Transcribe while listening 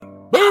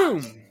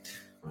Boom!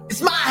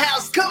 It's my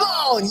house. Come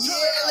on. Yeah,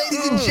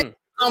 ladies and gentlemen.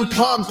 I'm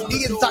pumped. We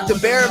get to talk to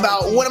Bear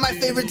about one of my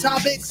favorite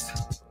topics,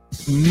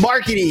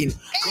 marketing.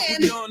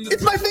 And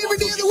it's my favorite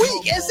day of the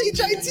week,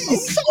 SHIT.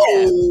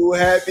 So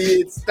happy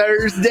it's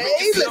Thursday.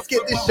 Let's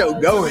get this show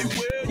going.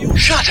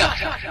 Shut up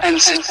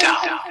and sit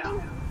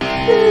down.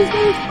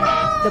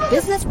 The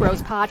Business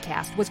Bros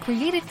Podcast was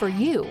created for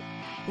you.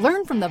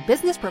 Learn from the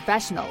business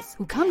professionals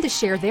who come to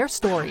share their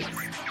stories.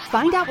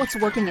 Find out what's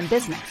working in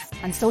business,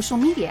 on social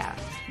media,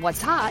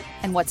 what's hot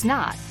and what's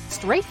not,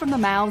 straight from the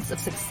mouths of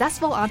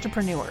successful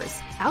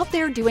entrepreneurs out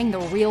there doing the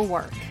real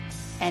work.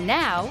 And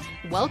now,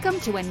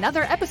 welcome to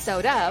another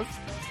episode of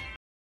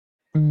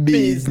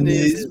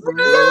Business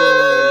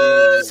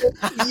Bros.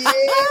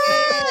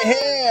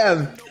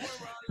 Yeah.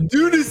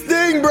 Do this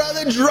thing,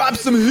 brother. Drop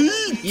some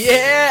heat.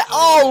 Yeah,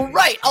 all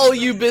right, all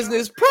you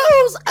business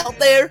pros out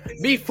there.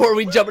 Before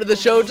we jump into the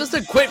show, just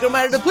a quick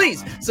reminder to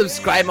please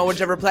subscribe on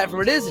whichever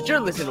platform it is that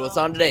you're listening to us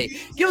on today.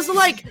 Give us a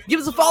like,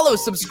 give us a follow,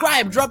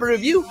 subscribe, drop a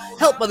review,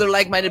 help other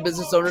like-minded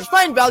business owners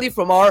find value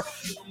from our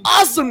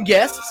awesome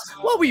guests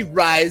while we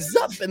rise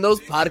up in those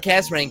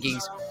podcast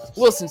rankings.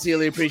 We'll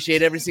sincerely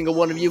appreciate every single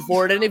one of you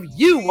for it, and if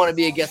you want to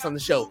be a guest on the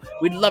show,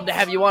 we'd love to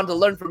have you on to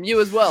learn from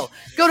you as well.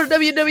 Go to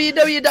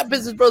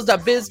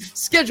www.businessbros.biz,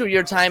 schedule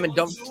your time, and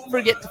don't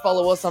forget to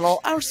follow us on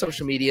all our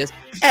social medias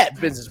at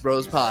Business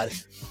Bros Pod.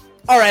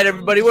 All right,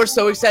 everybody, we're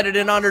so excited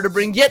and honored to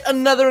bring yet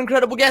another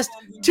incredible guest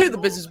to the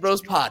Business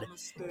Bros Pod.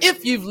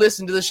 If you've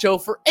listened to the show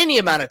for any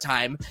amount of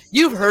time,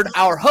 you've heard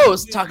our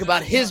host talk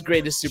about his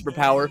greatest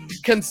superpower,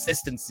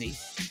 consistency.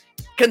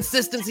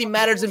 Consistency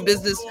matters in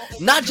business,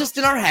 not just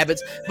in our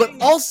habits, but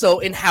also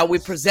in how we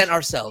present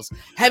ourselves.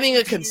 Having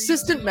a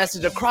consistent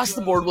message across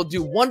the board will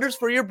do wonders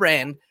for your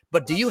brand,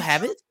 but do you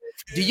have it?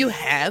 Do you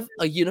have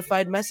a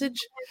unified message?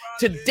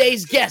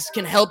 Today's guest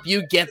can help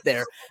you get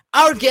there.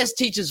 Our guest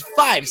teaches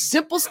 5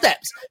 simple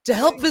steps to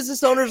help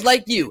business owners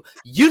like you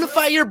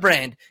unify your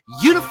brand,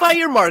 unify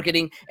your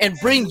marketing, and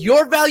bring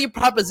your value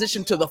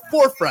proposition to the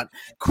forefront,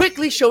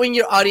 quickly showing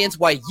your audience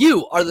why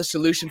you are the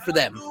solution for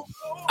them.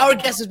 Our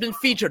guest has been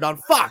featured on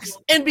Fox,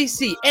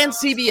 NBC, and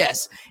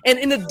CBS, and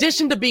in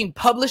addition to being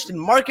published in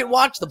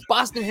MarketWatch, the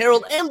Boston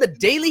Herald, and the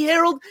Daily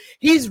Herald,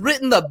 he's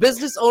written the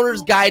Business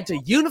Owner's Guide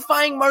to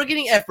Unifying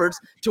Marketing Efforts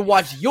to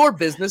watch your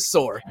business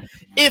soar.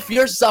 If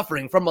you're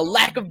suffering from a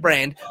lack of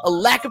brand, a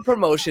lack of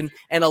promotion,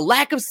 and a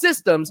lack of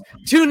systems,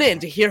 tune in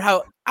to hear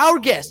how our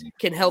guest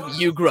can help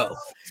you grow.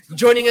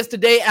 Joining us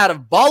today out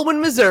of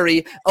Baldwin,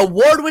 Missouri,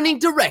 award-winning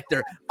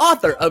director,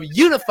 author of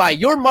Unify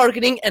Your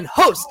Marketing, and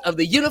host of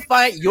the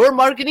Unify Your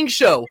Marketing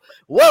Show.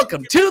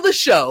 Welcome to the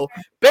show,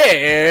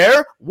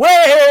 Bear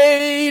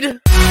Wade.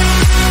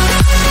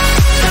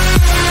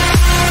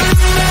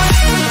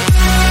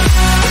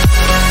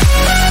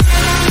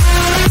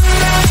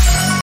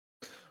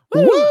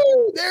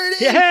 Woo! There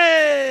it is.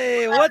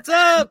 Hey, what's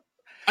up?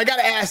 I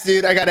gotta ask,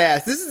 dude.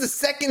 This is the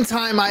second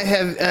time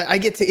I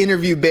get to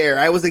interview Bear.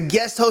 I was a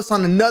guest host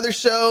on another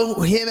show.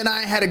 Him and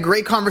I had a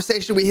great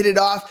conversation. We hit it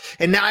off,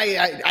 and now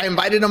I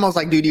invited him. I was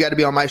like, dude, you got to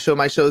be on my show.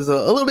 My show's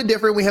a little bit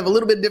different. We have a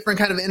little bit different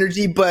kind of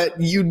energy, but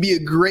you'd be a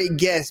great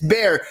guest.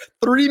 Bear,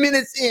 3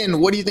 minutes in,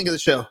 what do you think of the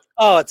show?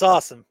 Oh, it's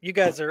awesome. You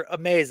guys are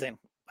amazing.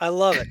 I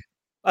love it.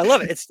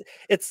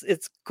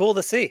 It's cool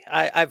to see.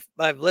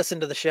 I've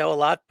listened to the show a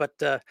lot, but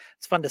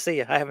it's fun to see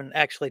you. I haven't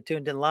actually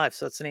tuned in live,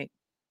 so it's neat.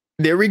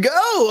 There we go.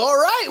 All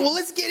right. Well,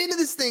 let's get into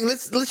this thing.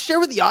 Let's share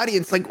with the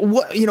audience. Like,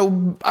 what,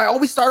 I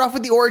always start off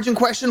with the origin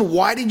question.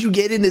 Why did you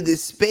get into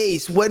this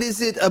space? What is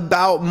it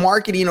about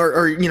marketing,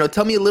 or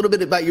tell me a little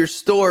bit about your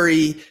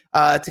story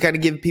to kind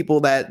of give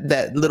people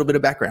that little bit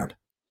of background.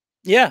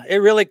 Yeah, it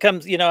really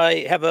comes,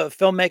 I have a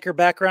filmmaker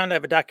background. I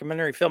have a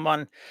documentary film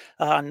on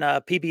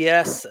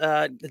PBS.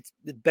 It's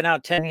been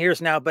out 10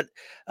 years now, but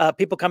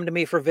people come to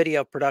me for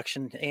video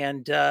production,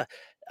 and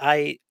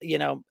I,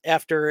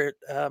 after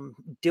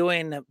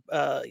doing,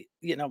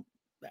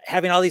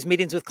 having all these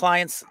meetings with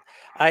clients,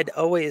 I'd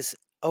always,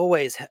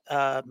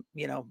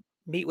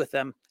 meet with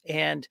them.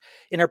 And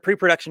in our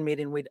pre-production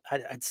meeting,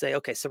 I'd say,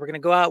 okay, so we're going to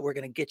go out, we're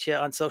going to get you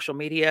on social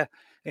media,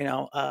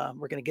 we're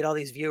going to get all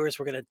these viewers,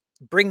 we're going to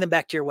bring them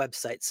back to your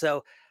website.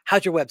 So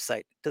how's your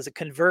website? Does it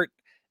convert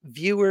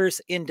viewers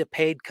into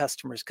paid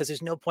customers? Because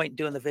there's no point in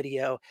doing the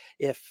video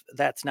if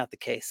that's not the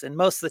case. And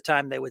most of the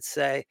time they would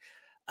say,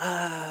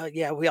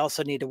 yeah, we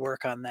also need to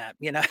work on that,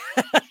 and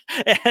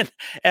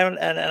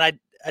I'd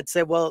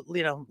say, well,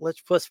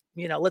 let's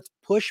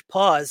push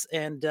pause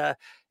and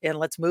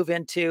let's move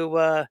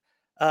into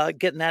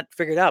getting that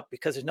figured out,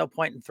 because there's no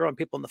point in throwing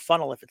people in the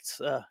funnel if it's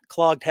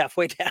clogged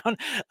halfway down.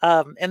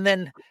 And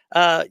then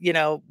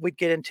we'd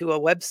get into a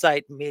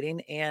website meeting,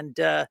 and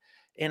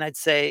I'd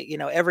say,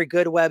 every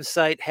good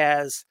website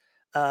has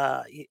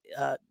at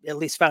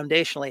least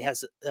foundationally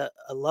has a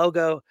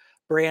logo,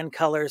 brand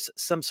colors,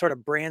 some sort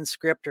of brand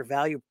script or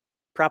value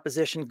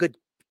proposition, good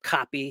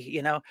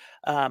copy,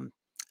 a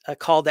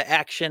call to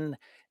action,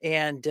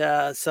 and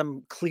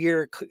some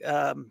clear,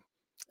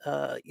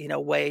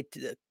 way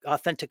to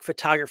authentic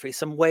photography,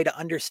 some way to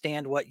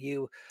understand what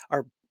you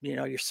are,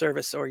 your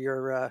service or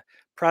your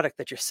product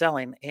that you're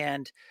selling.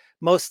 And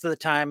most of the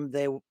time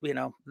they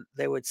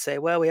would say,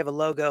 well, we have a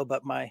logo,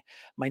 but my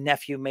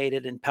nephew made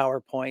it in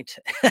PowerPoint.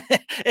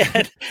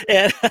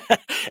 and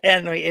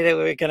and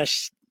we're going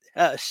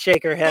to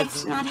shake our heads.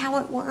 That's not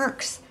how it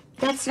works.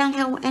 That's not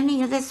how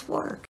any of this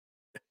works.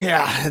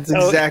 Yeah, that's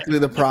exactly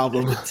the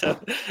problem.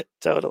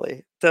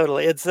 Totally.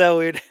 And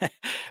so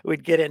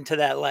we'd get into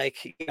that,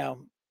 like,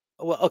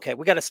 well, okay,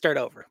 we got to start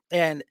over.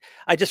 And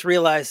I just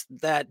realized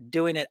that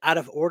doing it out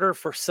of order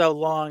for so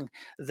long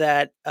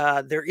that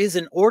there is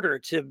an order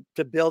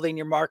to building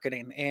your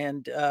marketing.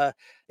 And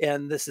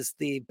this is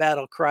the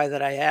battle cry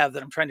that I have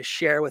that I'm trying to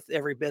share with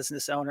every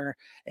business owner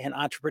and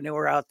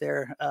entrepreneur out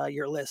there,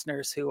 your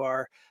listeners who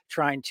are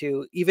trying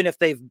to, even if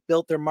they've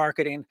built their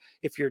marketing,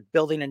 if you're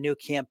building a new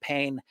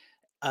campaign,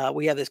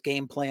 we have this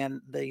game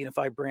plan, the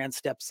Unified Brand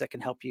Steps, that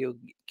can help you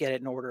get it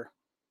in order.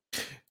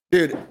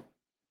 Dude,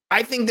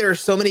 I think there are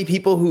so many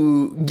people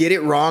who get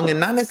it wrong, and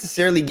not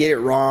necessarily get it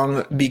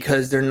wrong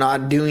because they're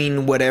not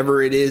doing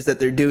whatever it is that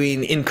they're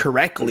doing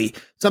incorrectly.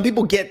 Some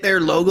people get their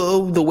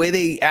logo the way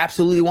they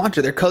absolutely want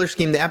to, their color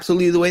scheme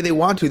absolutely the way they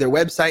want to, their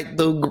website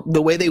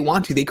the way they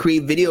want to. They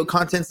create video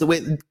content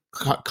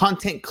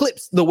content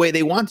clips the way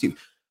they want to.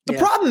 The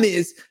problem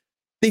is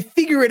they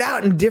figure it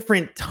out in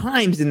different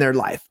times in their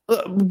life.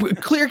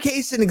 Clear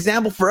case and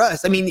example for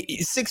us. I mean,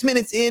 6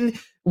 minutes in,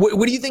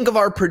 what do you think of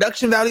our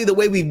production value, the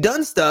way we've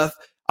done stuff?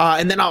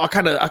 And then I'll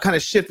kind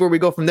of shift where we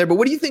go from there. But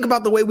what do you think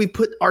about the way we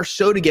put our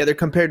show together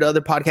compared to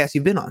other podcasts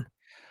you've been on?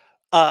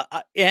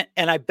 And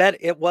I bet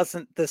it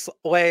wasn't this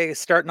way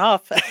starting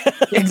off.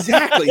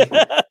 Exactly.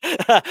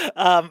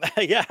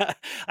 Yeah,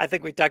 I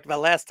think we talked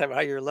about last time how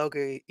your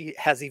logo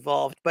has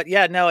evolved. But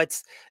yeah, no,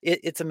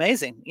 it's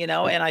amazing, and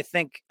I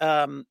think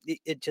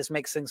it just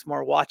makes things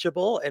more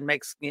watchable and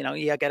makes, you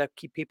got to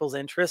keep people's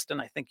interest. And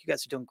I think you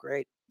guys are doing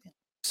great.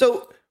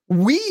 So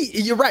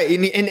you're right.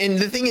 And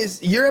the thing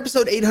is, you're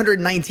episode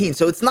 819.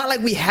 So it's not like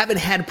we haven't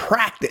had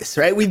practice,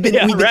 right? We've been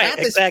at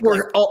this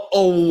for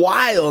a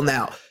while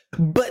now.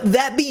 But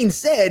that being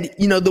said,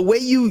 the way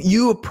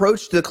you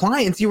approached the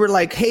clients, you were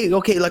like, hey,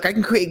 okay, like I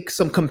can create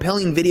some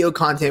compelling video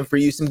content for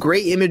you, some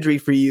great imagery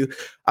for you.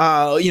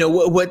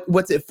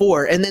 What's it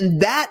for? And then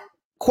that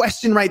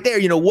question right there,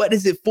 what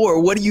is it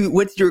for?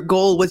 What's your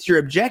goal? What's your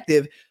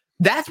objective?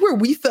 That's where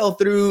we fell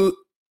through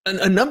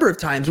a number of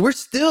times. We're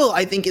still,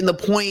 I think, in the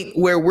point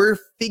where we're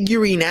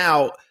figuring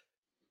out,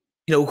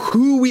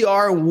 who we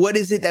are, what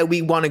is it that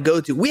we want to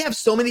go to. We have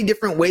so many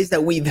different ways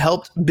that we've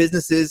helped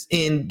businesses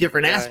in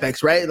different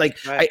aspects, right? Like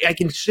I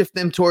can shift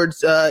them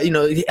towards,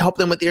 help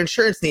them with their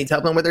insurance needs,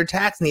 help them with their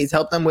tax needs,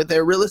 help them with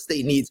their real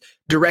estate needs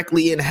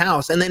directly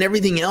in-house. And then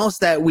everything else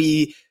that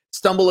we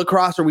stumble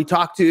across or we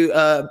talk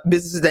to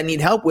businesses that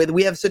need help with,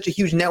 we have such a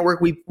huge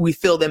network. We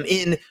fill them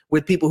in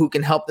with people who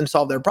can help them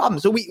solve their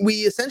problems. So we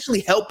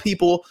essentially help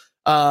people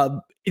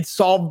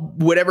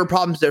solve whatever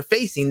problems they're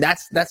facing.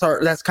 That's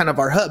kind of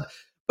our hub.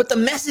 But the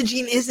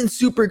messaging isn't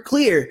super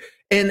clear.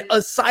 And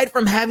aside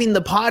from having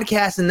the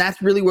podcast, and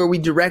that's really where we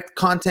direct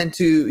content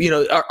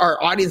to,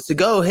 our audience to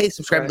go, hey,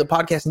 subscribe to the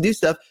podcast and do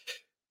stuff.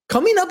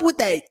 Coming up with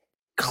that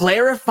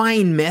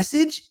clarifying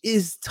message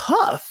is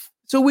tough.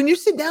 So when you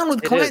sit down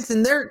with clients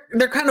and they're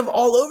kind of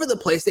all over the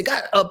place, they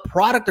got a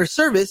product or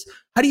service,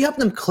 how do you help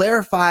them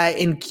clarify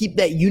and keep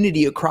that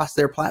unity across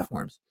their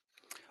platforms?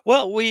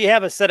 Well, we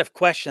have a set of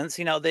questions.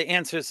 The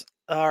answers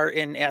are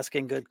in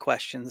asking good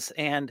questions.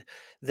 And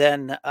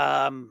then,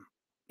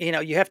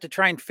 you have to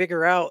try and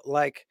figure out,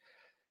 like,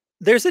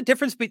 there's a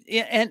difference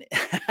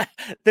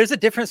there's a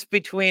difference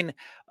between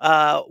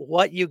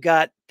what you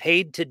got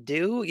paid to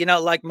do.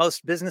 Like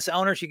most business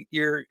owners,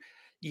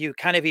 you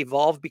kind of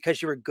evolve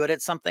because you were good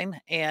at something,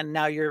 and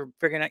now you're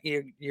figuring out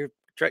you're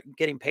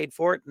getting paid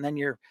for it, and then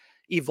you're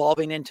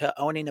evolving into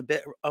owning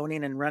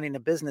and running a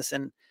business.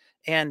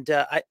 And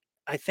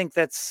I think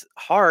that's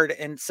hard.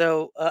 And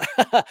so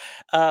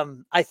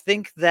I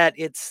think that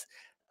it's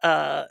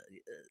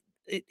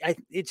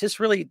just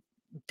really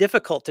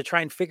difficult to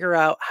try and figure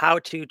out how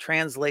to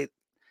translate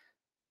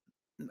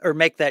or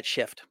make that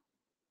shift.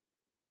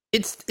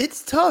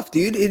 It's tough,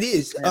 dude. It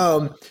is.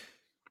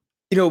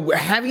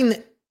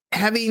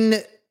 Having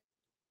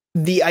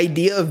the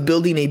idea of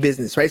building a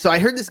business, right? So I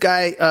heard this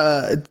guy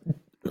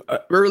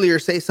earlier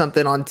say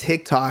something on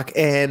TikTok,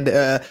 and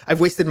I've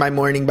wasted my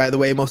morning, by the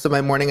way. Most of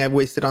my morning I've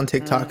wasted on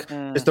TikTok,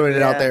 just throwing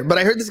it out there. But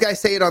I heard this guy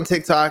say it on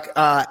TikTok,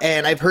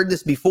 and I've heard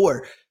this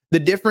before. The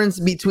difference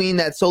between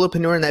that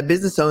solopreneur and that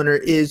business owner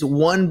is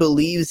one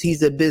believes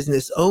he's a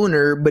business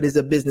owner, but is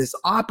a business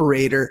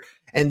operator.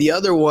 And the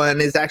other one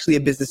is actually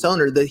a business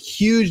owner. The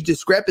huge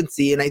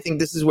discrepancy, and I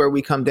think this is where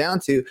we come down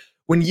to,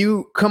 when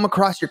you come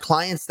across your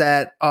clients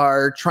that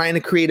are trying to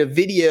create a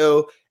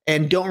video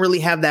and don't really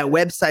have that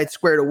website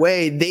squared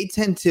away, they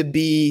tend to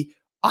be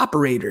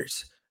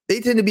operators. They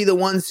tend to be the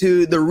ones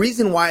who, the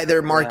reason why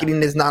their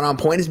marketing is not on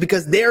point is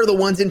because they're the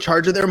ones in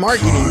charge of their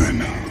marketing.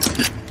 Fine.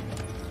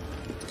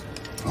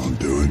 I'll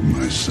do it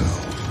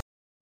myself.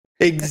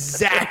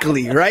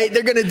 Exactly, right?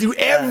 They're gonna do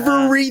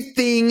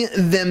everything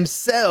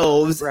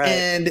themselves. Right.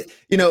 And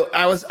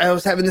I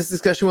was having this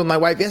discussion with my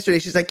wife yesterday.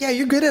 She's like, "Yeah,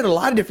 you're good at a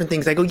lot of different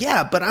things." I go,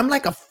 "Yeah, but I'm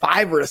like a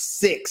 5 or a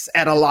 6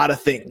 at a lot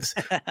of things.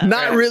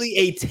 Not Right. really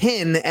a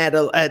 10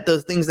 at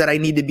those things that I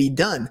need to be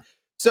done."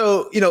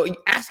 So,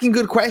 asking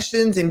good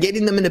questions and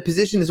getting them in a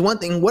position is one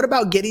thing. What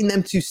about getting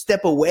them to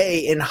step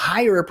away and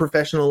hire a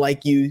professional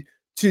like you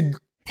to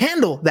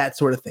handle that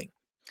sort of thing?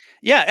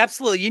 Yeah,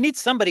 absolutely. You need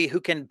somebody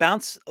who can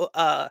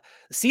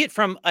see it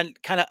from an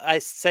kind of, I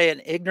say,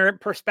 an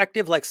ignorant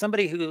perspective, like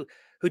somebody who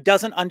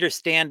doesn't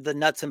understand the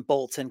nuts and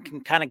bolts and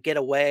can kind of get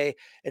away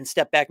and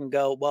step back and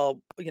go,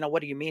 well,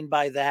 what do you mean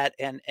by that?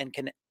 And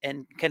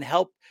can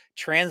help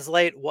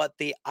translate what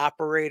the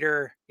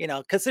operator,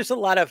 because there's a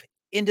lot of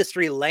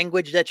industry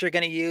language that you're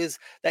going to use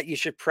that you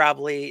should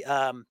probably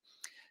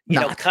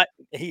Not. cut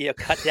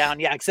down.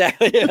 Yeah,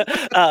 exactly.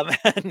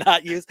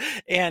 Not use.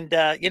 And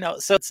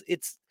so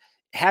it's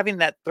having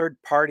that third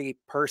party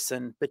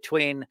person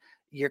between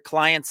your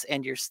clients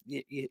and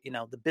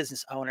the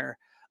business owner,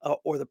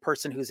 or the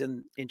person who's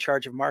in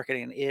charge of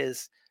marketing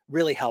is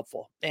really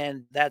helpful.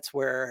 And that's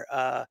where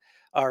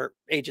our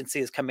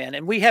agencies come in.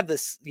 And we have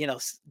this,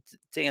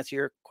 to answer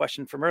your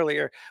question from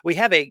earlier, we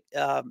have a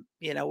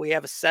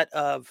set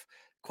of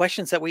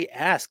questions that we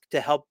ask to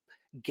help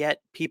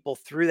get people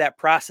through that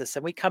process.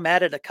 And we come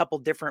at it a couple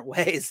different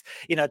ways,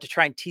 to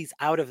try and tease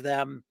out of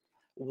them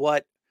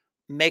what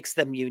makes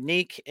them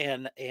unique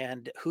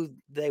and who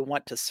they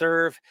want to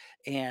serve.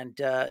 And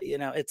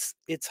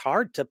it's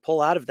hard to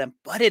pull out of them,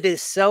 but it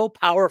is so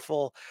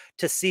powerful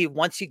to see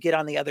once you get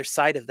on the other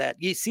side of that.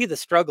 You see the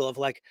struggle of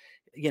like,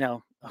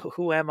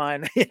 who am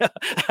I?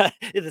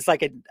 It's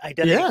like an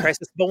identity Yeah.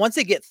 crisis. But once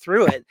they get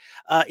through it,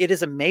 it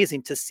is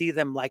amazing to see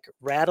them like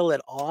rattle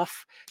it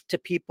off to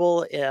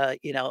people,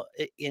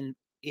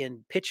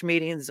 in pitch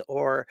meetings,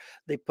 or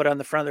they put on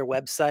the front of their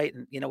website.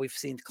 And we've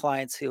seen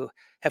clients who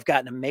have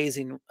gotten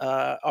amazing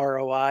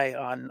ROI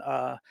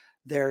on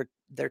their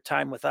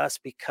time with us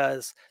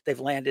because they've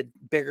landed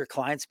bigger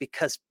clients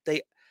because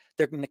their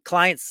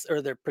clients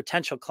or their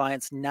potential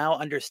clients now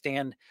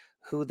understand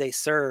who they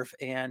serve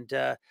and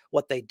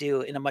what they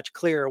do in a much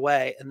clearer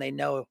way, and they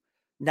know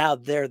now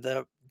they're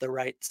the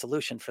right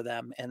solution for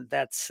them, and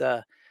that's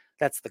the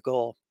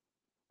goal.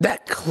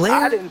 That I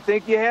clarity. didn't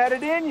think you had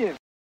it in you.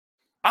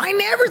 I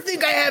never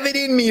think I have it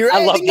in me, right?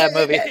 I love that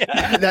movie.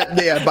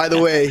 Yeah, by the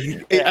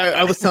way,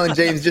 I was telling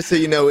James, just so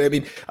you know, I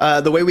mean,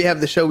 the way we have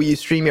the show, we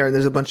use StreamYard, and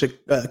there's a bunch of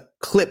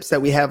clips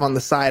that we have on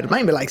the side. It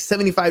might be like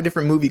 75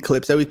 different movie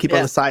clips that we keep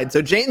on the side.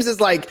 So James is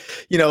like,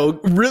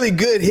 really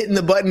good hitting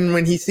the button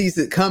when he sees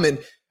it coming.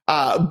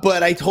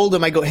 But I told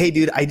him, I go, "Hey,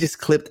 dude, I just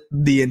clipped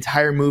the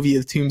entire movie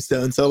of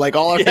Tombstone. So like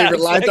all our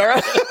favorite lines are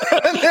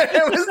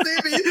there. We'll see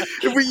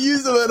if we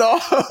use them at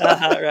all."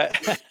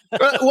 Right.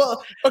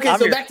 Well, okay, I'm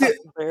so your back to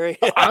Huckleberry.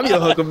 I'm your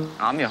Huckleberry.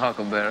 I'm your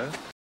Huckleberry.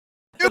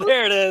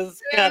 There it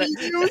is. Got it.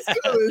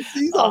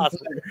 He's Awesome.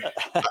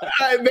 All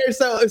right, Bear,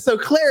 so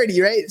clarity,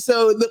 right?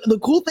 So the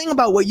cool thing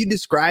about what you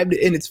described,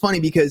 and it's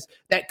funny because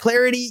that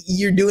clarity,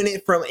 you're doing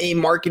it from a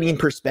marketing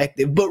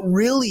perspective, but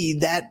really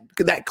that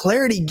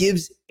clarity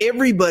gives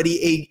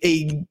everybody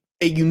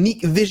a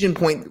unique vision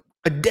point,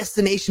 a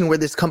destination where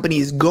this company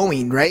is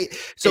going, right?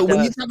 So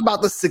when you talk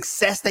about the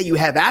success that you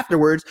have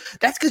afterwards,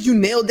 that's because you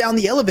nailed down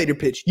the elevator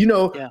pitch. You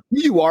know who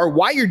you are,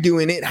 why you're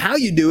doing it, how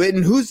you do it,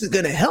 and who's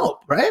going to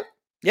help, right?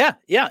 Yeah.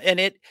 And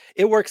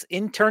it works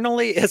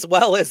internally as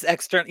well as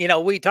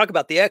external. We talk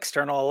about the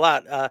external a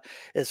lot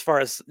as far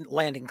as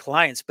landing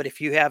clients, but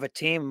if you have a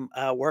team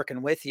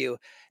working with you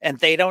and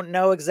they don't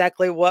know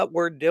exactly what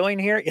we're doing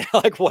here,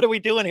 like what are we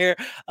doing here?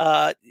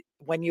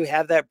 When you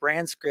have that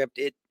brand script,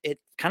 it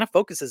kind of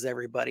focuses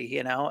everybody,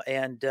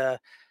 and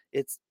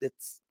it's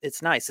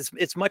nice.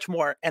 It's much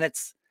more, and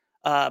it's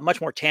much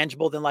more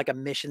tangible than like a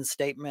mission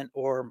statement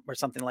or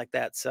something like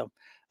that. So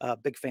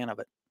big fan of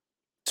it.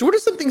 So what are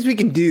some things we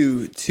can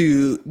do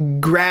to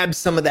grab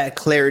some of that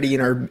clarity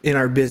in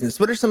our business?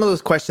 What are some of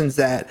those questions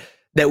that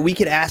we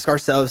could ask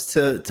ourselves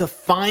to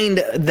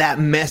find that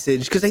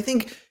message? Because I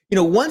think,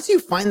 once you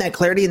find that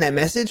clarity in that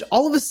message,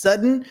 all of a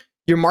sudden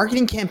your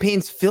marketing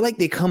campaigns feel like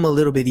they come a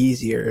little bit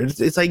easier.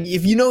 It's like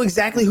if you know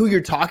exactly who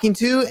you're talking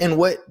to and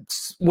what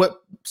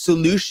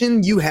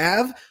solution you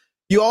have,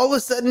 you all of a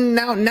sudden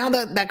now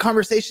that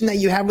conversation that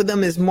you have with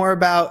them is more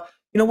about,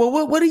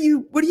 well, what are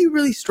you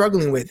really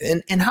struggling with?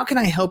 And how can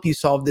I help you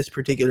solve this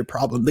particular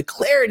problem? The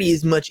clarity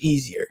is much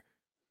easier.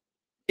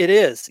 It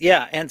is.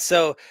 Yeah. And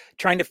so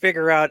trying to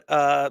figure out,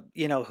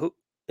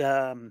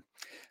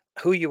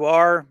 who you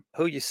are,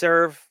 who you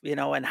serve,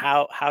 and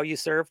how you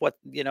serve, what,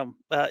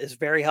 is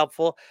very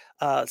helpful.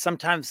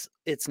 Sometimes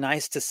it's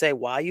nice to say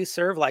why you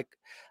serve. Like,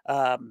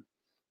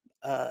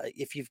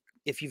 if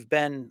you've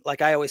been,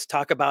 like, I always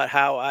talk about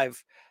how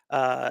I've,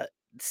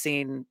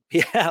 seen,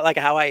 like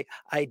how I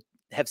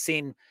have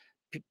seen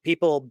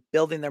people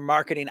building their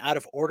marketing out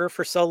of order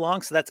for so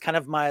long. So that's kind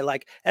of my,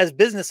 like, as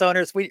business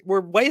owners,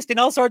 we're wasting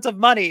all sorts of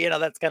money.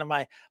 That's kind of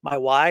my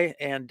why.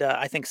 And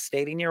I think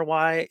stating your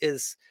why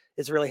is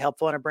really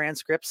helpful in a brand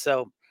script.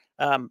 So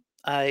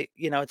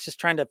it's just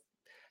trying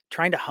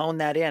to hone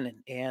that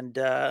in, and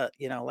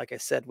like I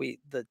said,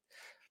 the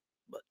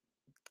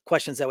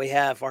questions that we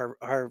have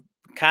are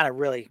kind of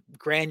really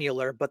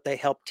granular, but they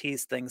help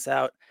tease things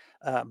out.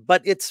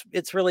 But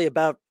it's really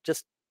about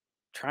just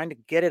trying to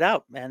get it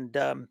out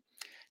and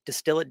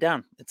distill it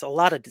down. It's a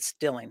lot of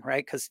distilling,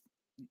 right? Because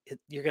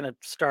you're going to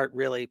start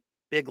really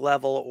big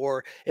level,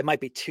 or it might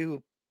be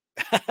too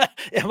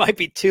it might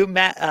be too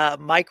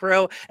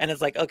micro, and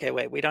it's like, okay,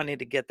 wait, we don't need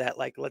to get that.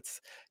 Like,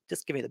 let's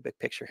just give me the big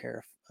picture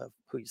here of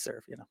who you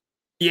serve.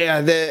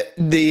 Yeah,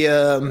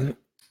 the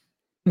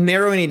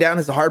narrowing it down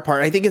is the hard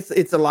part. I think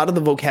it's a lot of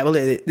the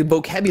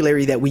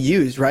vocabulary that we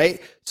use,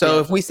 right? So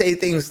if we say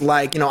things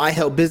like, I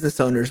help business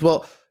owners.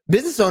 Well,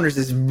 business owners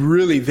is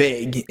really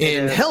vague,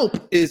 and help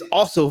is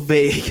also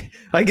vague.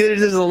 Like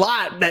there's a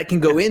lot that can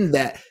go in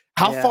that.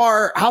 How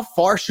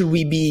far should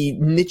we be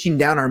niching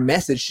down our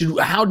message?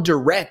 How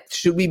direct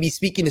should we be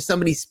speaking to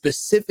somebody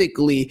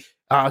specifically,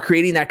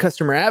 creating that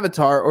customer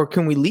avatar, or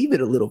can we leave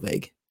it a little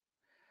vague?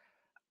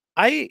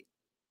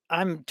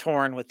 I'm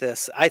torn with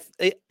this. I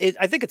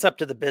think it's up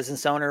to the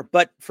business owner,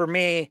 but for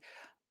me,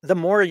 the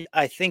more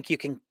I think you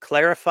can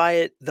clarify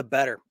it, the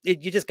better.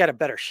 You just got a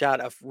better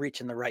shot of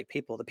reaching the right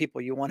people, the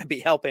people you want to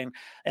be helping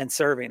and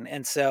serving.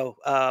 And so,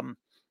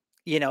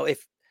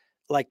 if,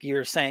 like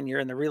you're saying, you're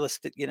in the real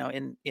estate,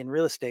 in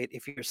real estate,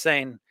 if you're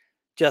saying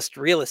just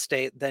real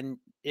estate, then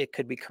it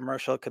could be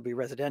commercial, it could be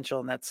residential,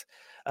 and that's.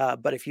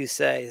 But if you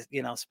say,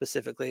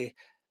 specifically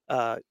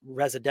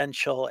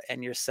residential,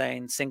 and you're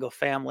saying single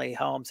family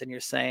homes, and you're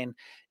saying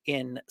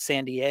in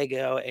San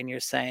Diego, and you're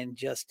saying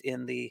just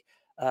in the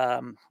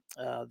oh,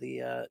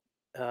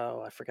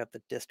 I forgot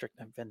the district.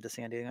 I've been to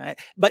San Diego,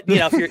 but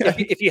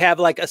if you have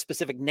like a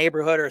specific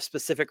neighborhood or a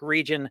specific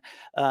region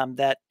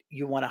that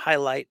you want to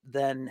highlight,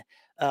 then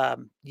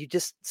you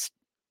just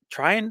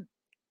try and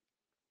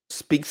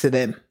speak to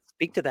them.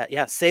 Speak to that.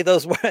 Yeah, say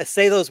those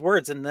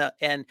words,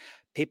 and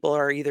people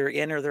are either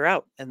in or they're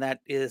out, and that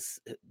is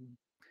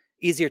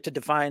easier to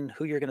define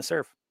who you're going to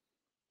serve.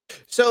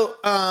 So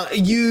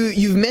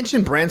you've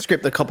mentioned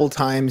BrandScript a couple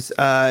times,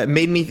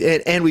 made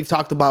me, and we've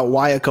talked about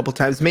why a couple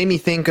times, made me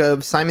think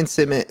of Simon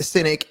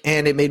Sinek,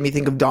 and it made me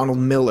think of Donald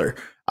Miller.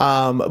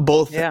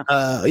 Both,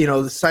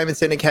 Simon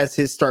Sinek has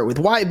his Start With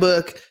Why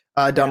book.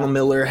 Donald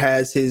Miller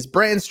has his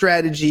brand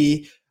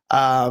strategy.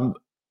 Have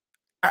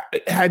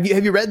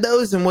you read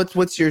those, and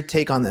what's your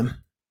take on them?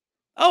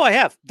 Oh, I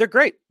have. They're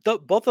great.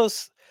 Both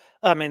those.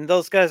 I mean,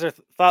 those guys are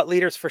thought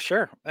leaders for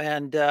sure,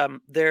 and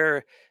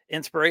they're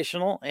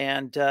inspirational.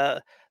 And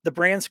the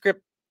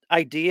BrandScript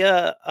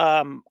idea,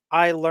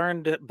 I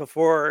learned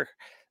before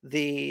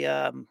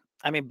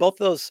both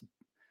those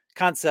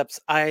concepts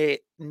I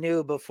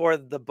knew before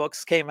the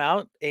books came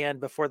out and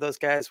before those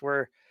guys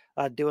were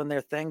doing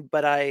their thing.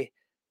 But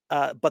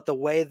the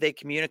way they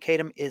communicate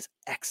them is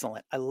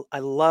excellent. I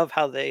love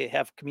how they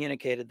have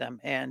communicated them,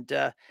 and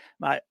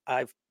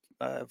I've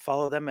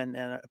follow them and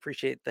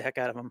appreciate the heck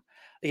out of them.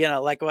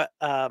 Like what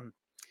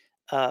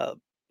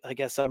I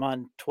guess I'm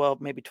on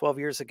 12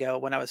 years ago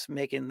when I was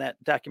making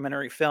that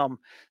documentary film,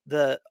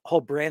 the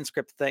whole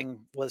BrandScript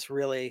thing was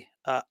really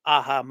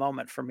aha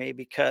moment for me,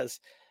 because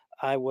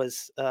I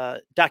was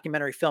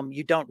documentary film.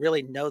 You don't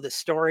really know the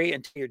story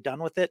until you're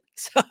done with it.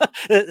 So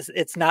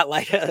it's not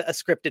like a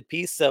scripted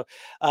piece. So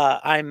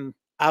I'm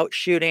out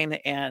shooting,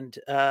 and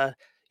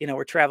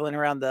we're traveling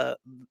around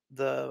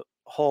the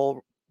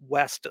whole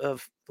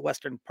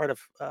western part of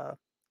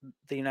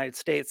the United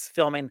States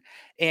filming,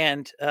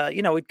 and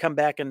we'd come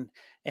back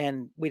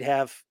and we'd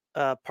have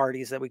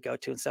parties that we go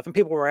to and stuff, and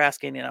people were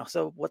asking,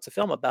 so what's the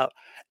film about?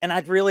 And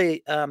I'd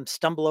really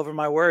stumble over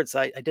my words.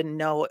 I didn't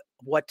know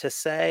what to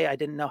say. I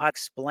didn't know how to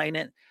explain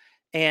it,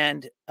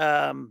 and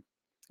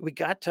we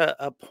got to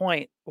a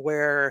point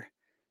where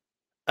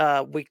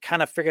we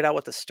kind of figured out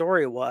what the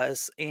story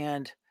was,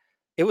 and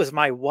it was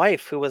my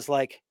wife who was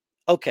like,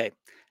 okay,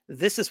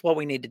 this is what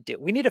we need to do.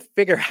 We need to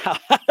figure out,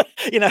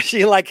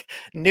 she like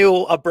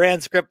knew a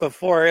BrandScript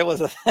before it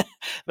was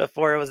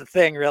a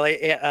thing, really,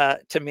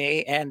 to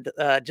me. And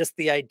just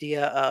the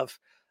idea of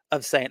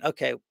saying,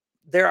 okay,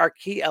 there are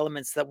key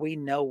elements that we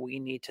know we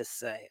need to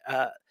say.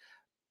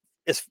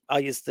 I'll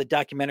use the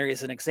documentary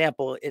as an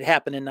example. It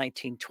happened in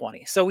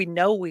 1920. So we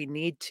know we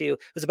need to, it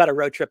was about a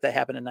road trip that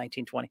happened in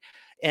 1920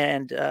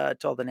 and to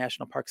all the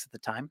national parks at the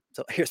time.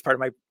 So here's part of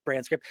my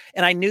BrandScript.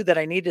 And I knew that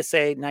I needed to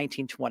say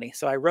 1920.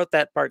 So I wrote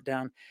that part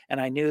down, and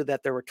I knew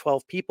that there were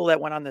 12 people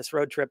that went on this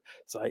road trip.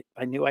 So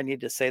I knew I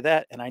needed to say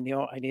that. And I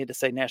knew I needed to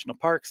say national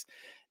parks.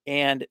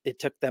 And it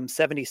took them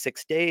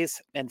 76 days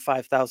and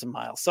 5,000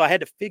 miles. So I had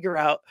to figure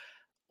out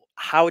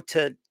how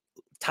to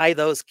tie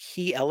those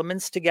key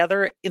elements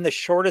together in the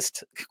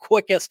shortest,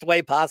 quickest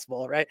way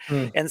possible. Right.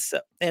 And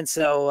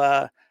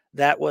so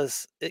that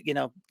was,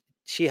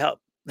 she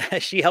helped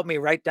me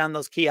write down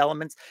those key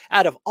elements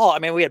out of all. I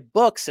mean, we had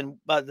books, and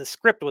the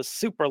script was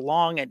super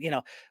long, and,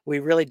 we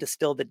really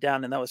distilled it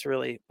down. And that was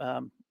really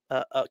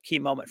a key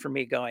moment for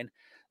me going,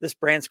 this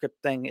brand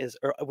script thing is,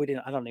 or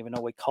I don't even know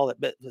what we call it,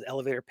 but it was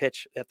elevator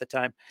pitch at the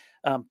time.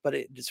 But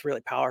it's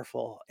really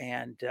powerful.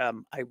 And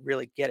I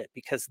really get it,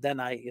 because then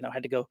I,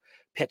 had to go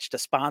pitch to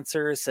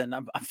sponsors, and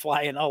I'm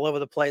flying all over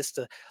the place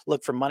to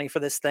look for money for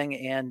this thing.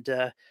 And,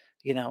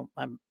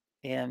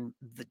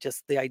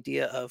 just the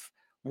idea of,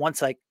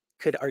 once I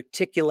could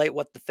articulate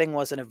what the thing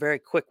was in a very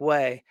quick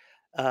way,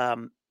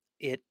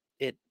 it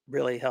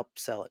really helped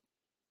sell it.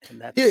 And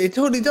Yeah, it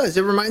totally does.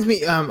 It reminds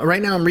me,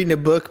 right now I'm reading a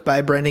book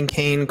by Brendan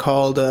Kane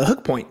called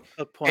Hook Point.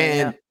 Hook Point,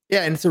 and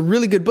and it's a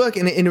really good book,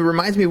 and it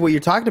reminds me of what you're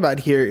talking about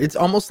here. It's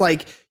almost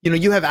like,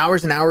 you have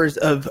hours and hours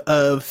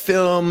of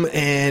film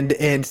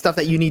and stuff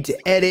that you need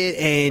to edit,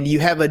 and you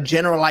have a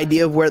general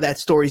idea of where that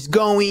story's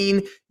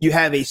going. You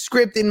have a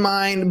script in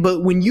mind,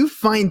 but when you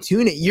fine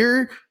tune it,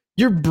 you're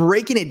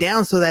breaking it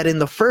down so that in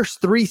the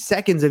first 3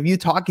 seconds of you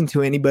talking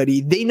to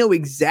anybody, they know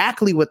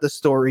exactly what the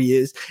story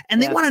is,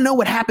 and they want to know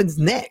what happens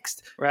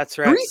next. That's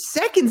right. 3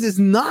 seconds is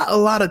not a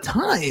lot of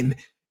time.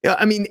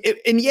 I mean,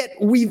 and yet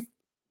we've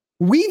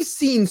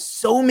seen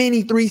so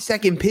many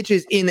 3-second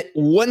pitches in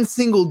one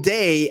single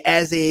day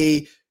as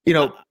a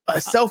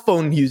cell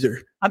phone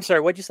user. I'm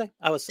sorry, what'd you say?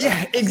 I was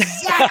Yeah,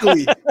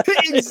 exactly.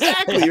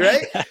 Exactly,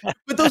 right?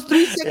 But those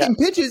 3-second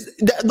pitches,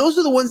 those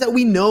are the ones that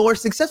we know are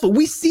successful.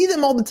 We see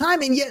them all the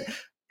time, and yet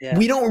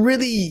we don't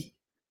really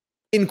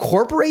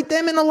incorporate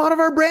them in a lot of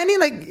our branding.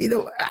 Like,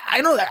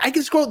 I know that I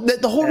can scroll.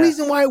 The whole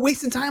reason why I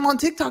wasted time on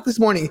TikTok this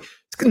morning,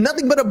 it's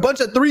nothing but a bunch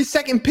of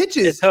 3-second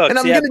pitches. Hooks, and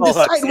I'm going to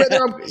decide hooks. whether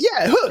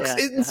hooks.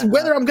 It's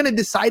whether I'm going to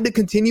decide to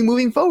continue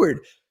moving forward.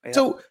 Yeah.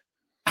 So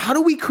how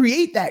do we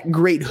create that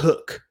great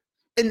hook?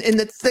 And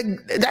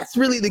that's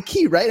really the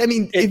key, right? I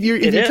mean, if you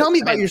tell me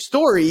about your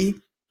story,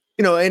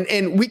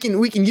 and we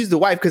can use the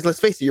wife, because let's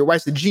face it, your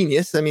wife's a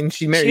genius. I mean,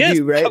 she married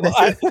you, right?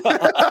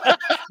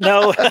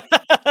 No,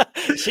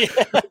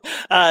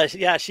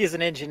 she's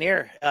an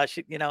engineer.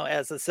 She,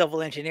 as a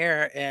civil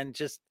engineer, and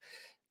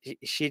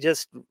she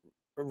just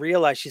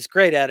realized she's a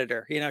great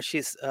editor.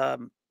 She's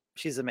an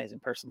amazing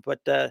person,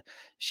 but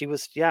she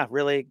was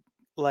really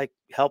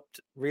helped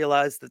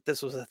realize that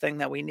this was a thing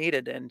that we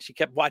needed. And she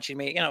kept watching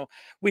me.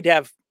 We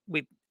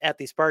at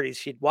these parties,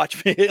 she'd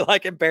watch me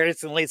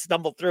embarrassingly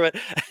stumble through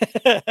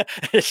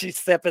it. She'd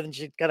step in and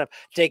she'd kind of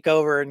take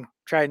over and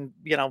try and,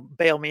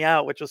 bail me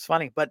out, which was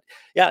funny. But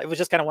it was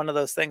just kind of one of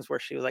those things where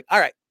she was like, all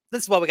right,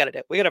 this is what we got to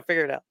do. We got to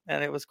figure it out.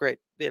 And it was great,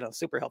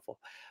 super helpful.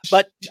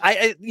 But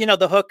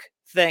the hook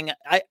thing,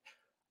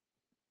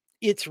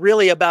 it's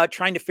really about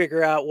trying to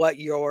figure out what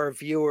your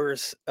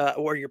viewers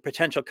or your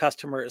potential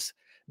customers'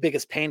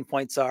 biggest pain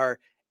points are,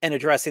 and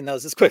addressing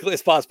those as quickly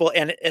as possible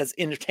and as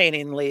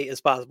entertainingly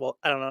as possible.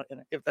 I don't know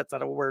if that's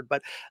not a word,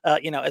 but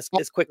as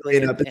quickly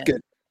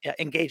and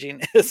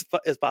engaging as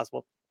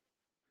possible.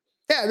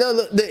 Yeah,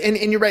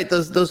 and you're right.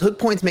 Those hook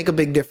points make a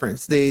big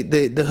difference.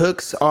 The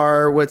hooks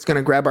are what's going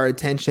to grab our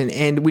attention.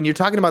 And when you're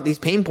talking about these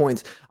pain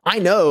points, I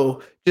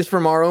know just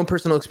from our own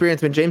personal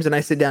experience, when James and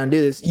I sit down and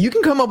do this, you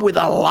can come up with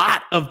a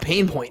lot of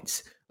pain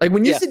points. Like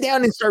when you sit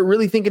down and start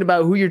really thinking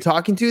about who you're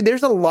talking to,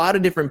 there's a lot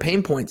of different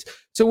pain points.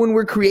 So when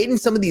we're creating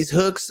some of these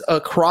hooks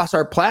across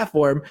our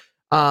platform,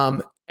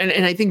 and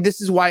I think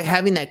this is why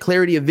having that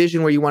clarity of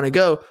vision where you want to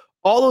go,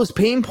 all those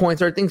pain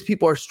points are things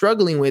people are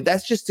struggling with.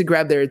 That's just to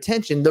grab their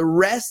attention. The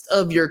rest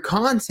of your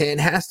content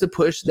has to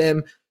push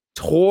them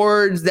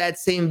towards that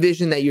same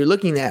vision that you're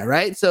looking at,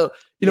 right? So,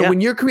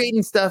 when you're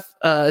creating stuff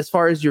as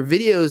far as your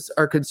videos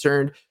are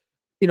concerned,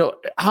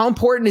 how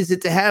important is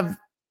it to have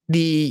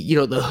the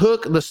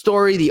hook, the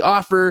story, the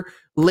offer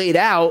laid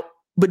out,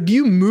 but do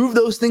you move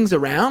those things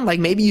around? Like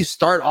maybe you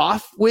start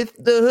off with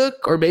the hook,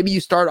 or maybe you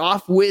start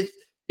off with,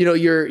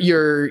 your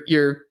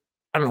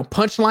I don't know,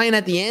 punchline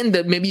at the end,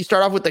 that maybe you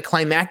start off with the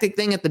climactic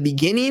thing at the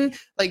beginning.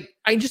 Like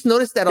I just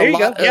noticed that a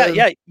lot.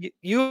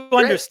 You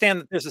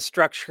understand that there's a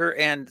structure,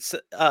 and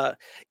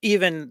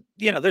even,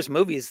 there's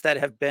movies that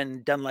have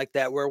been done like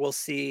that, where we'll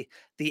see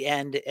the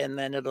end and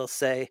then it'll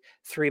say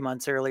 3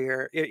 months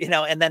earlier,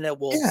 and then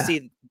we'll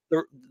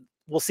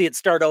see it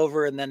start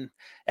over. And then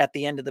at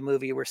the end of the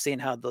movie, we're seeing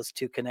how those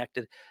two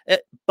connected.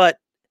 But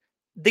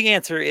the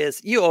answer is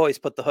you always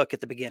put the hook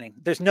at the beginning.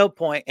 There's no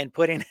point in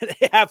putting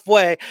it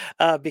halfway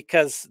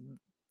because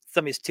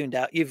somebody's tuned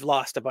out. You've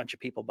lost a bunch of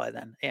people by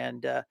then.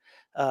 And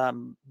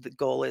the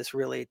goal is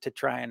really to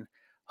try and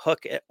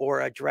hook it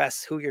or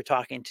address who you're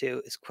talking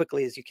to as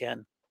quickly as you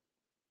can.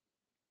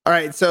 All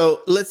right.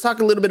 So let's talk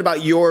a little bit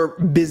about your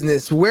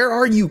business. Where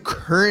are you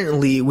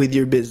currently with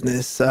your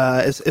business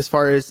as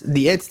far as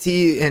the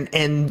entity,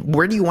 and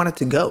where do you want it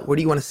to go? Where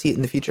do you want to see it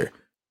in the future?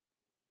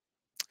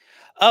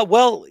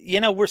 Well,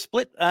 we're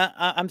split.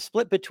 I'm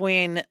split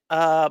between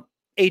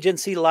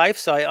agency life.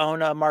 So I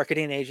own a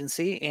marketing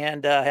agency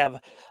and have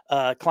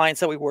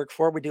clients that we work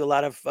for. We do a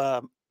lot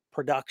of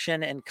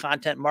production and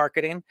content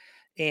marketing,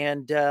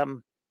 and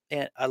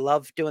I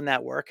love doing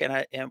that work.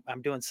 And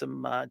I'm doing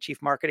some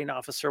chief marketing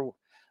officer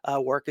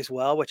work as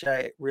well, which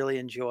I really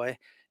enjoy.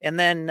 And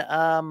then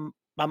I'm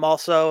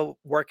also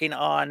working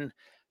on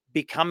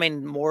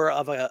becoming more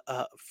of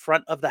a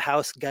front of the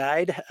house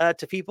guide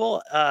to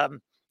people.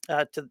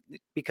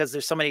 Because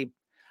there's so many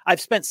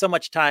I've spent so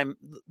much time,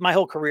 my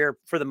whole career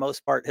for the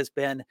most part has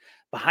been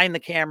behind the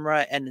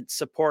camera and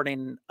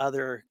supporting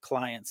other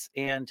clients.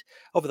 And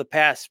over the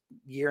past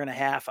year and a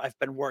half, I've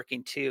been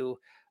working to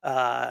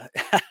uh,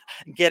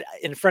 get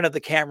in front of the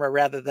camera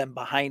rather than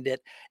behind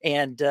it.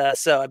 And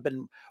so I've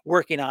been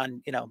working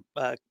on,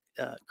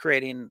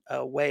 creating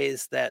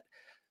ways that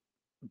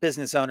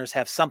business owners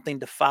have something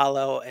to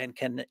follow and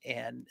can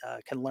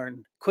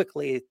learn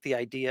quickly the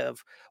idea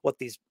of what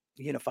these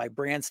unified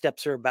brand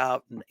steps are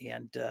about,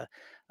 and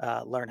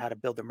learn how to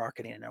build their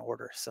marketing in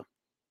order. So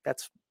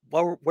that's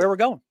where we're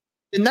going.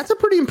 And that's a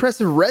pretty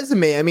impressive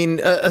resume. I mean,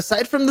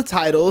 aside from the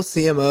title,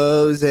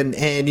 CMOs and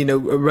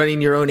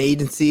running your own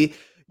agency,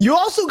 you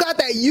also got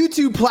that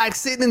YouTube plaque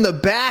sitting in the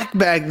back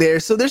there.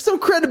 So there's some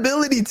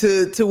credibility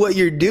to what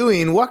you're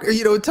doing.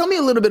 Tell me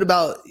a little bit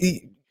about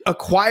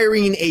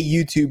acquiring a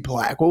YouTube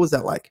plaque. What was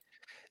that like?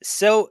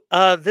 So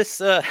this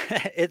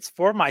it's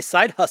for my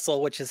side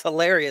hustle, which is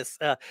hilarious.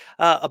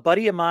 A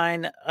buddy of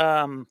mine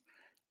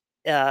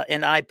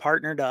and I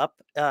partnered up.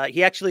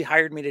 He actually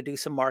hired me to do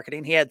some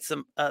marketing. He had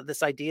some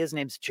this idea. His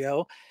name's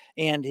Joe,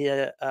 and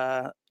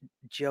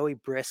Joey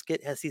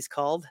Brisket, as he's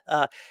called.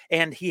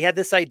 And he had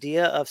this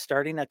idea of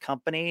starting a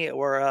company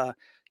or a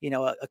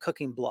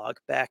cooking blog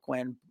back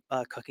when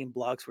cooking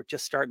blogs were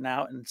just starting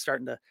out and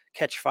starting to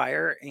catch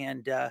fire.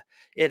 And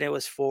it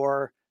was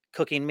for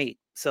cooking meat.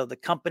 So the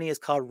company is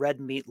called Red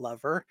Meat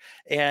Lover,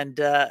 and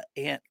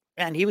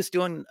he was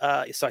doing.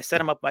 So I set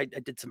him up. I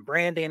did some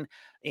branding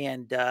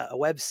and a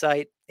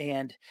website,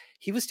 and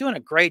he was doing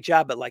a great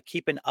job at like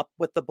keeping up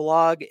with the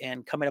blog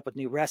and coming up with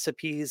new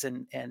recipes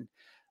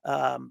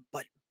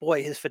but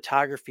boy, his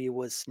photography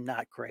was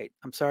not great.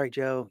 I'm sorry,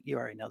 Joe. You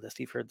already know this.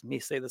 You've heard me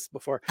say this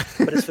before,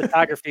 but his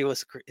photography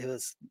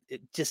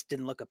it just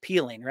didn't look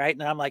appealing. Right.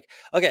 And I'm like,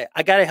 okay,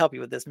 I got to help you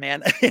with this,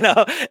 man.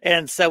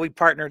 And so we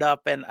partnered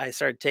up and I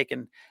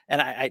started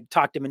I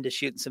talked him into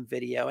shooting some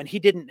video, and he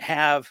didn't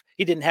have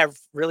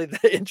really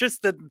the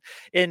interest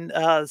in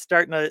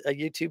starting a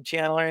YouTube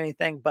channel or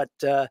anything, but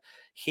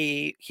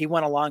he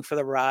went along for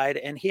the ride,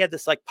 and he had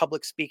this like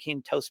public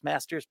speaking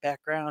Toastmasters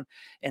background.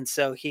 And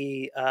so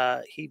he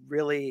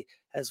really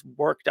has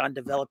worked on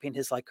developing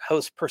his like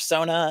host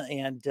persona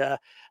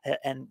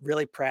and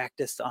really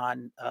practiced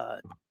on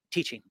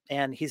teaching,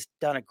 and he's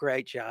done a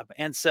great job.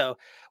 And so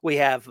we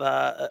have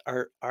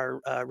our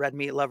Red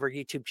Meat Lover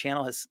YouTube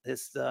channel has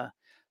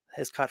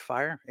caught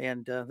fire,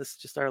 and this is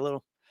just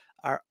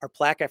our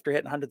plaque after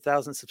hitting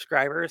 100,000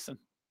 subscribers and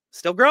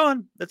still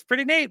growing. That's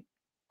pretty neat.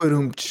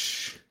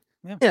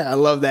 Yeah, I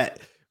love that.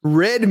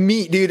 Red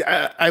meat, dude.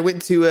 I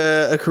went to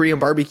a Korean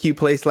barbecue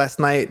place last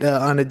night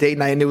on a date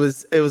night, and it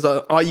was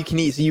all you can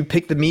eat. So you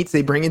pick the meats,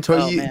 they bring it to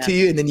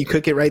you, and then you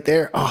cook it right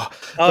there.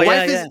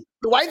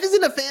 The wife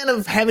isn't a fan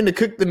of having to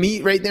cook the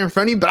meat right there in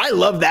front of you, but I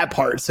love that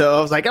part. So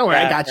I was like,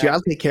 I got you.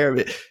 I'll take care of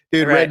it.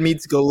 Dude, right. Red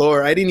meat's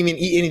galore. I didn't even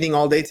eat anything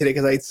all day today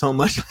because I ate so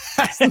much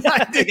last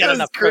night. Dude, that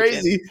was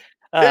crazy.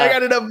 I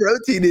got enough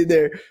protein in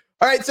there.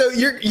 All right, so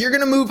you're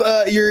gonna move.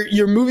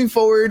 You're moving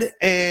forward,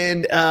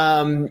 and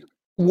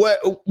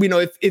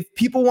if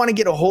people want to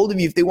get a hold of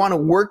you, if they want to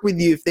work with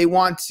you, if they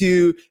want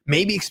to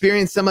maybe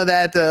experience some of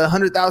that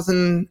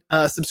 100,000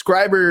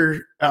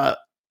 subscriber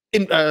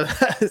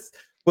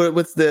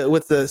what's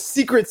the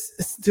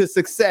secrets to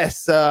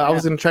success? I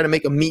was gonna try to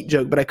make a meat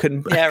joke, but I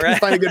couldn't. Yeah, right.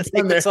 Find a good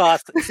one there. Secret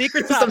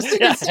sauce. Some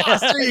secret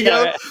sauce. There you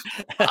go. Right.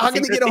 How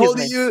can they get a hold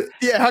of you?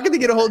 Yeah, how can they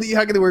get a hold of you?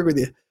 How can they work with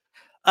you?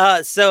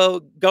 So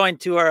going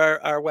to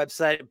our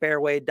website,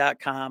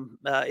 bearwade.com,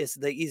 is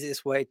the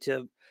easiest way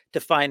to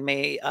find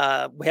me.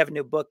 We have a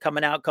new book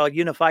coming out called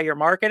Unify Your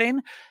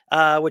Marketing,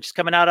 which is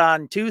coming out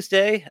on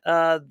Tuesday,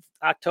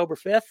 October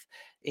 5th.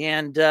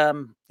 And,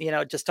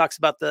 it just talks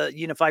about the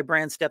unified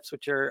brand steps,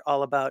 which are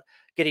all about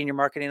getting your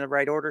marketing in the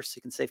right order so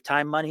you can save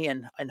time, money,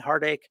 and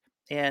heartache.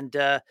 And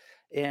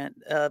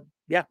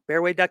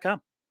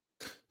bearwade.com.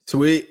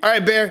 Sweet. All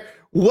right, Bear,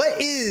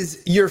 what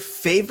is your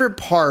favorite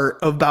part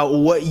about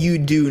what you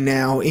do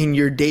now in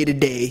your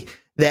day-to-day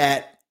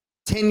that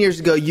 10 years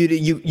ago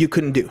you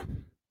couldn't do?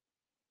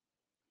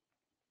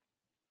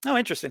 Oh,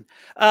 interesting.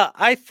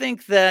 I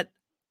think that,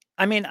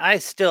 I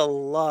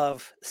still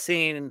love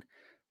seeing,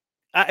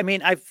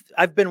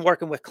 I've been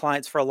working with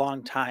clients for a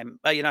long time.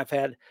 I've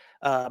had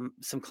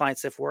some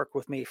clients that have worked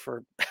with me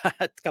for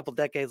a couple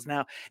decades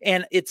now,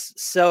 and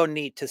it's so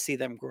neat to see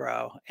them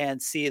grow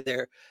and see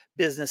their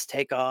business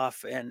take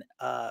off, and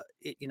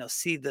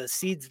see the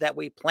seeds that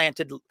we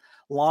planted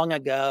long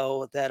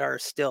ago that are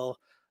still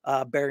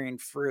bearing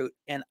fruit.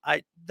 And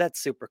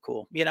that's super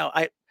cool.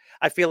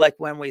 I feel like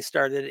when we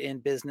started in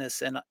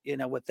business and,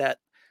 with that,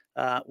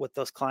 with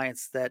those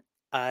clients, that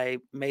I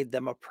made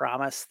them a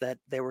promise that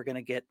they were going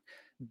to get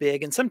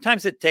big. And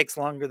sometimes it takes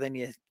longer than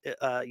you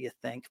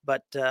think,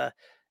 but,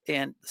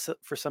 and so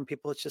for some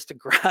people it's just a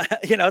grind,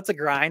 it's a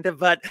grind,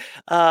 but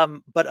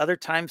other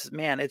times,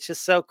 man, it's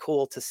just so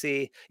cool to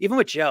see, even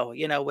with Joe,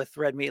 with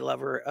Red Meat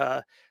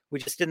Lover, we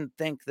just didn't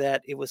think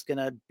that it was going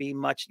to be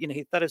much,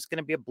 he thought it was going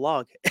to be a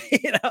blog,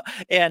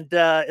 and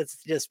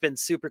it's just been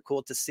super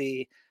cool to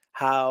see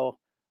how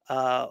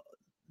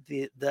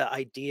the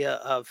idea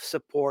of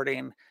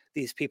supporting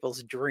these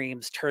people's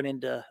dreams turn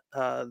into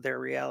their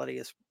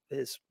reality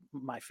is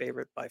my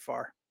favorite by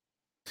far.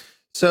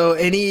 So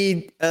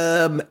any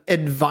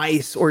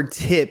advice or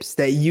tips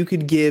that you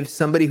could give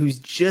somebody who's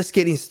just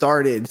getting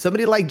started,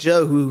 somebody like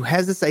Joe who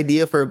has this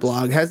idea for a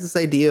blog, has this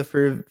idea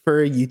for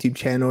a YouTube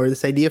channel, or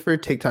this idea for a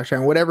TikTok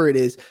channel, whatever it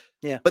is,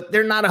 but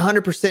they're not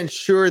 100%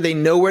 sure they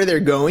know where they're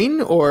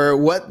going or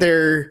what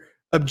their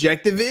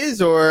objective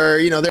is, or,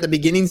 you know, they're at the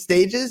beginning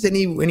stages.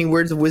 Any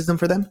words of wisdom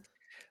for them?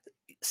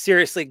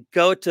 Seriously,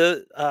 go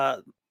to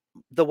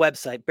the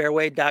website,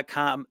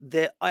 bearwade.com.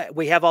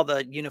 We have all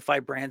the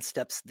unified brand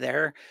steps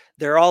there.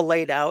 They're all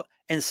laid out,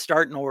 and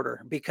start in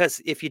order,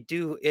 because if you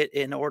do it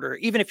in order,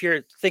 even if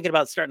you're thinking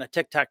about starting a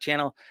TikTok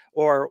channel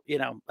or, you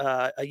know,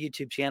 a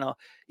YouTube channel,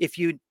 if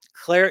you're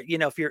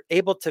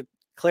able to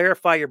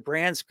clarify your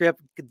brand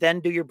script, then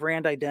do your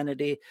brand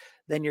identity,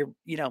 then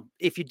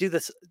if you do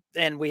this,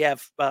 and we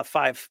have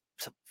five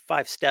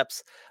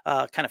steps,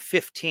 kind of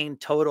 15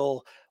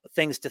 total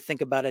things to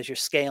think about as you're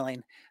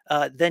scaling,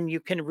 then you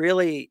can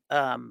really,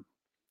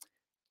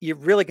 you're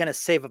really going to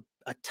save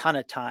a ton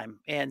of time,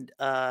 and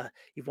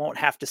you won't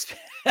have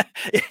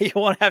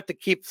to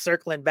keep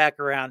circling back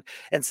around.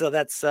 And so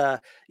that's, if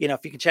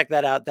you can check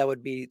that out, that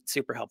would be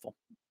super helpful.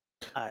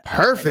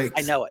 Perfect.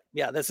 I know it.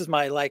 Yeah. This is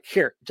my,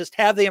 here, just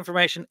have the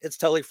information. It's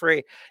totally free.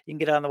 You can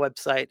get it on the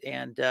website,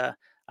 and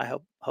I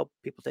hope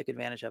people take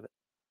advantage of it.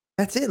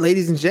 That's it,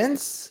 ladies and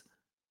gents.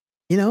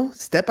 You know,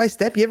 step by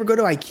step. You ever go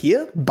to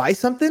IKEA, buy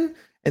something,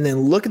 and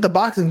then look at the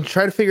box and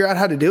try to figure out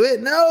how to do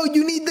it? No,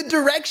 you need the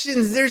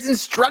directions. There's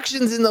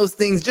instructions in those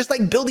things, just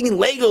like building in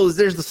Legos.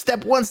 There's the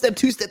step 1, step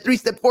 2, step 3,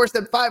 step 4,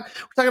 step 5. We're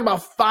talking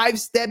about 5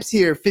 steps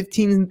here,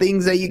 15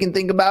 things that you can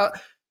think about.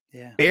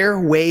 Yeah.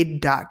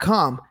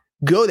 Bearwade.com.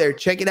 Go there,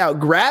 check it out,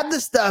 grab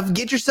the stuff,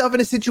 get yourself in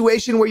a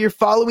situation where you're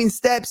following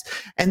steps,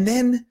 and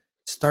then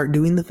start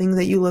doing the things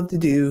that you love to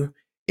do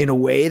in a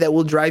way that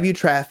will drive you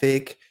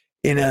traffic,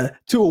 to a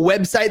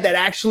website that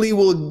actually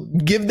will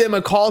give them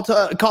a call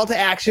to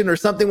action, or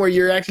something where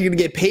you're actually going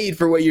to get paid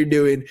for what you're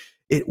doing.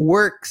 It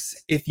works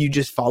if you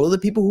just follow the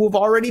people who have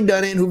already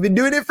done it, who've been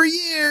doing it for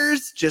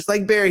years, just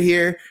like Bear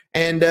here.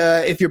 And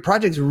if your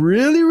project's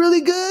really,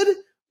 really good,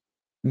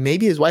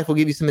 maybe his wife will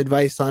give you some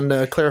advice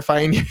on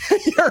clarifying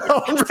your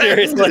own.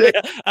 Seriously,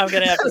 I'm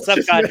going to have to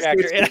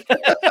subcontractor.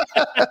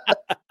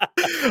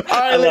 All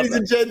right, ladies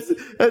and gents,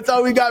 that's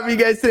all we got for you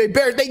guys today.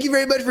 Bear, thank you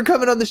very much for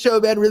coming on the show,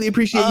 man. Really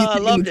appreciate you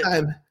taking the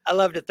time. I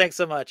loved it. Thanks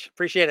so much.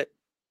 Appreciate it.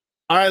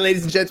 All right,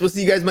 ladies and gents, we'll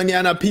see you guys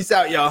mañana. Peace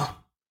out, y'all.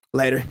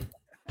 Later.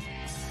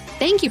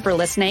 Thank you for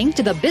listening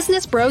to the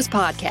Business Bros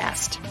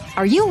Podcast.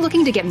 Are you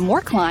looking to get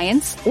more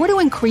clients or to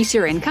increase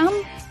your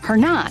income?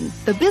 Hernan,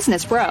 the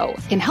business bro,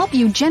 can help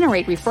you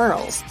generate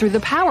referrals through the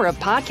power of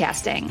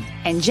podcasting.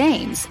 And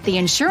James, the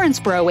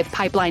insurance bro with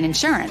Pipeline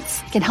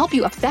Insurance, can help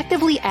you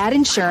effectively add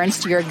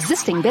insurance to your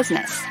existing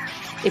business.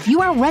 If you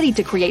are ready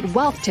to create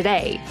wealth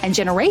today and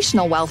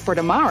generational wealth for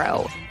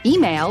tomorrow,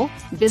 email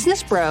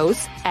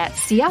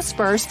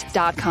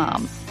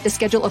businessbros@csfirst.com to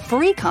schedule a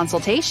free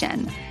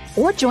consultation,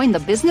 or join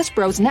the Business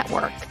Bros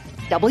Network,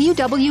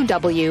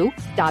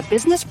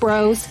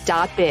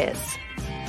 www.businessbros.biz.